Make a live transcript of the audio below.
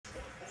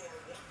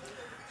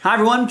Hi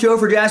everyone, Joe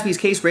for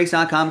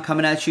JaspysCaseBreaks.com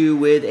coming at you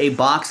with a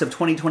box of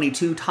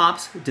 2022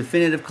 Topps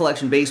Definitive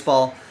Collection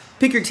Baseball.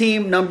 Pick your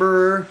team,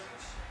 number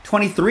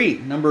 23,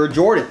 number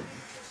Jordan,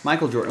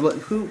 Michael Jordan.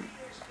 Who?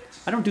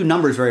 I don't do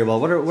numbers very well.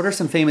 What are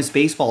some famous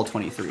baseball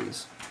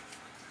 23s?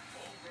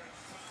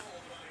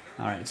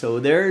 All right, so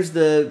there's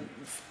the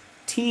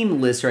team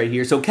list right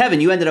here. So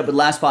Kevin, you ended up with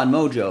Last Spot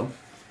Mojo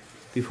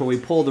before we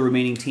pulled the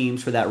remaining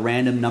teams for that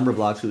random number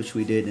blocks, which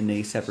we did in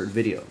a separate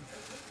video.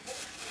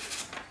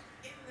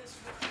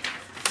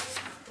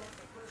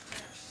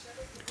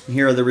 And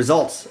here are the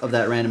results of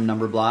that random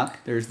number block.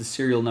 There's the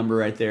serial number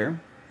right there.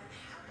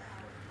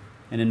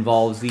 And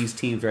involves these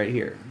teams right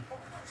here.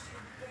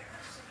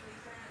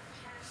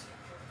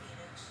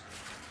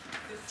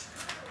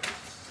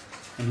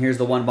 And here's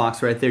the one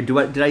box right there.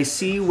 Did I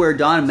see where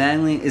Don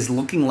Manley is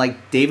looking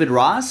like David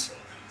Ross?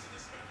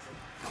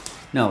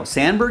 No,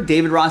 Sandberg?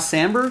 David Ross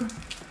Sandberg?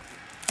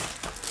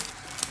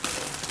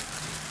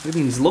 What do you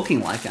mean he's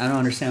looking like? I don't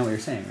understand what you're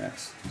saying,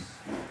 Rex.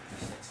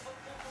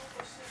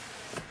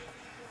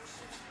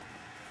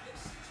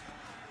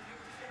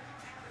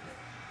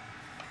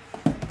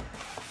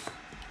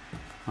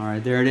 All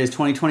right, there it is,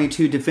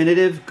 2022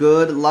 Definitive.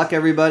 Good luck,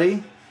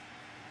 everybody.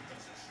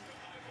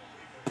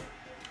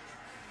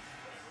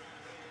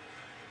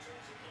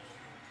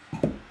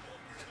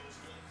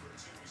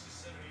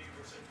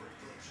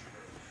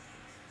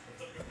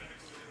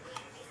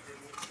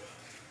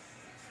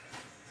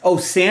 Oh,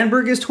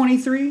 Sandberg is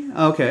 23?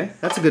 Okay,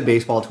 that's a good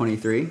baseball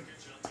 23.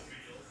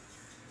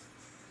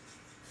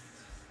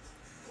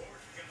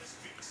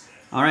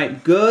 All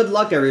right, good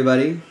luck,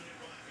 everybody.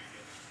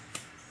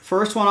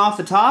 First one off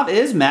the top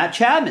is Matt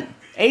Chapman,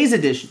 A's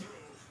edition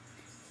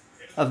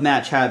of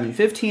Matt Chapman,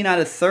 15 out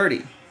of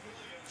 30.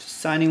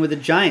 Just signing with the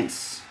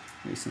Giants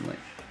recently.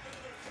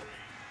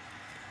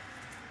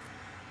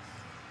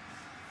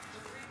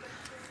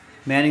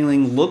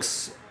 Manning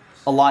looks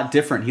a lot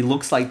different. He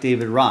looks like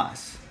David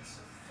Ross.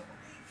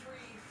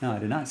 No, I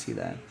did not see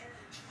that.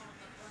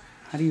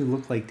 How do you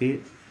look like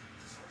David?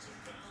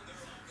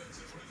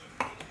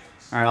 All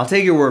right, I'll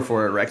take your word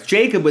for it, Rex.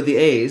 Jacob with the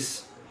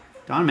A's.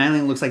 Don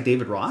Manley looks like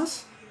David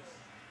Ross?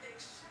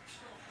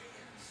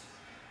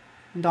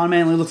 And Don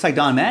Manley looks like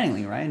Don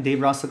Mattingly, right? And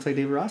Dave Ross looks like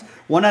David Ross.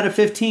 1 out of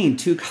 15,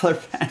 two-color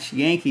patch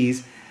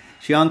Yankees.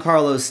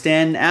 Giancarlo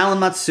Stanton, Alan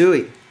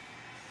Matsui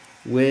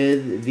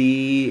with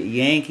the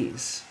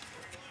Yankees.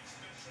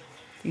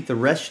 I think the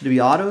rest should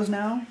be autos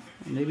now.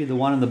 Maybe the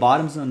one on the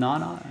bottom's a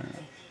non-auto. All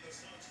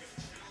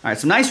right,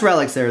 some nice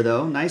relics there,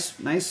 though.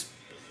 Nice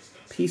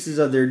pieces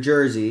of their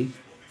jersey.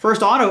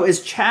 First auto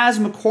is Chas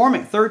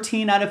McCormick,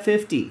 13 out of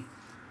 50.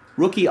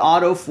 Rookie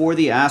auto for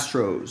the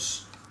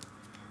Astros.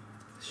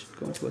 Should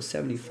go into a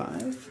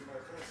 75.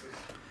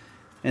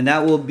 And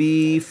that will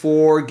be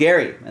for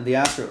Gary and the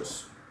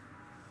Astros.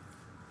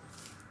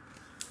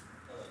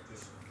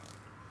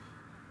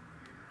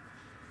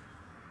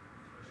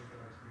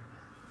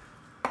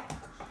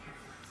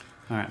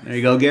 All right, there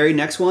you go, Gary.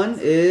 Next one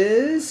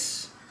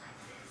is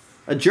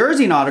a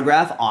jersey and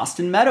autograph,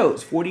 Austin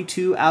Meadows,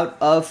 42 out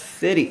of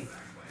 50.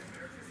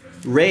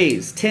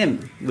 Rays,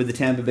 Tim with the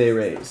Tampa Bay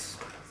Rays.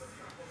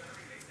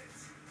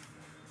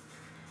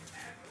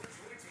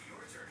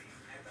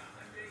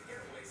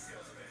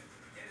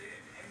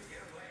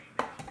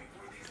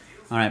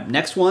 All right,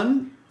 next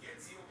one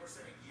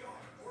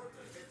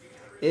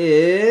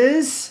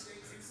is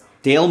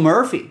Dale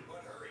Murphy.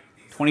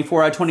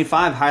 24 out of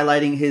 25,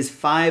 highlighting his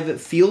 5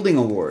 fielding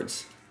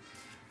awards.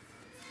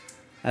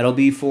 That'll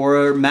be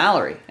for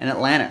Mallory in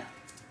Atlanta.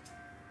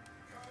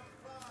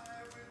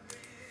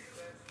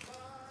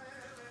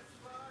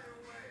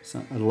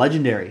 So, a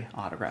legendary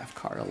autograph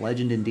card, a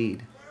legend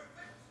indeed.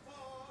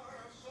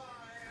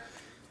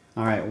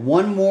 All right,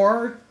 one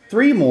more,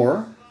 3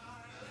 more.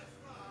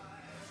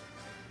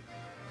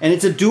 And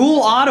it's a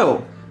dual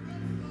auto.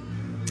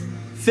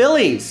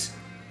 Phillies.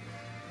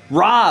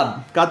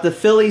 Rob got the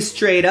Phillies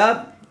straight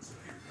up.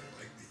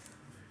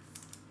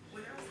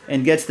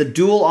 And gets the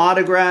dual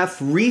autograph,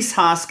 Rhys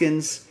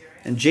Hoskins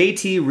and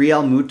JT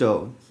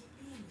Realmuto.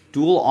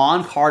 Dual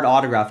on-card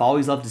autograph.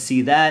 Always love to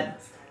see that.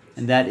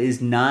 And that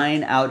is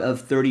 9 out of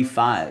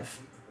 35.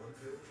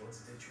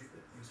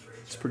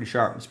 It's pretty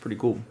sharp. It's pretty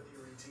cool.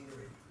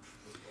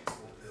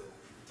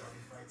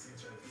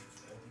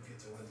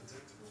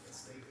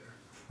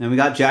 Then we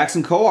got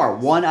Jackson Kowar,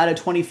 1 out of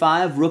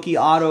 25. Rookie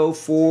auto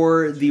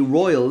for the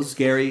Royals.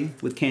 Gary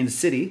with Kansas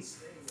City.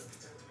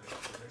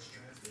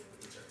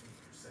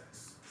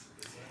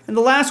 And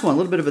the last one, a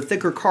little bit of a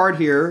thicker card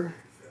here.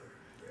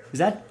 Is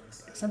that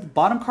the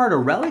bottom card a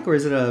relic or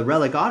is it a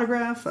relic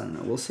autograph? I don't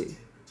know. We'll see.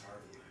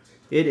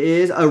 It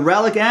is a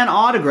relic and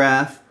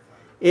autograph.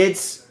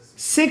 It's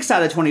 6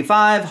 out of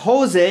 25.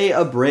 Jose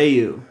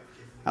Abreu.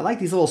 I like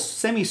these little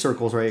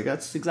semicircles right here.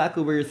 That's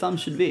exactly where your thumb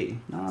should be.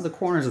 Not on the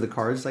corners of the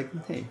cards. It's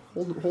like, hey,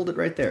 hold it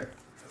right there.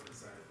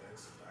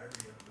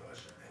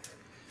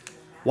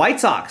 White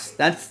Sox.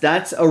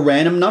 That's a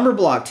random number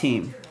block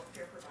team.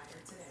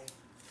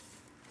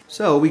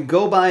 So we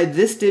go by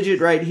this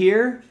digit right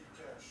here.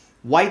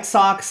 White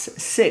Sox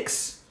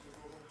 6.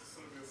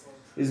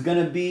 is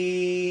gonna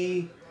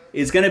be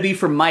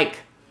from Mike.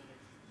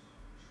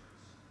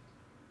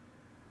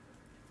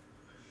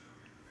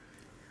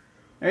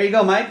 There you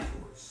go, Mike.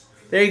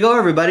 There you go,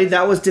 everybody.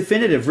 That was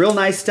definitive. Real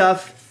nice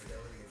stuff.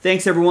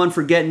 Thanks, everyone,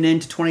 for getting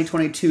into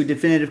 2022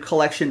 Definitive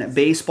Collection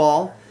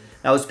Baseball.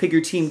 That was Pick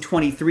Your Team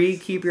 23.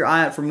 Keep your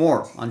eye out for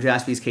more on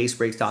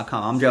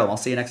jaspyscasebreaks.com. I'm Joe. I'll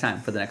see you next time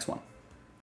for the next one.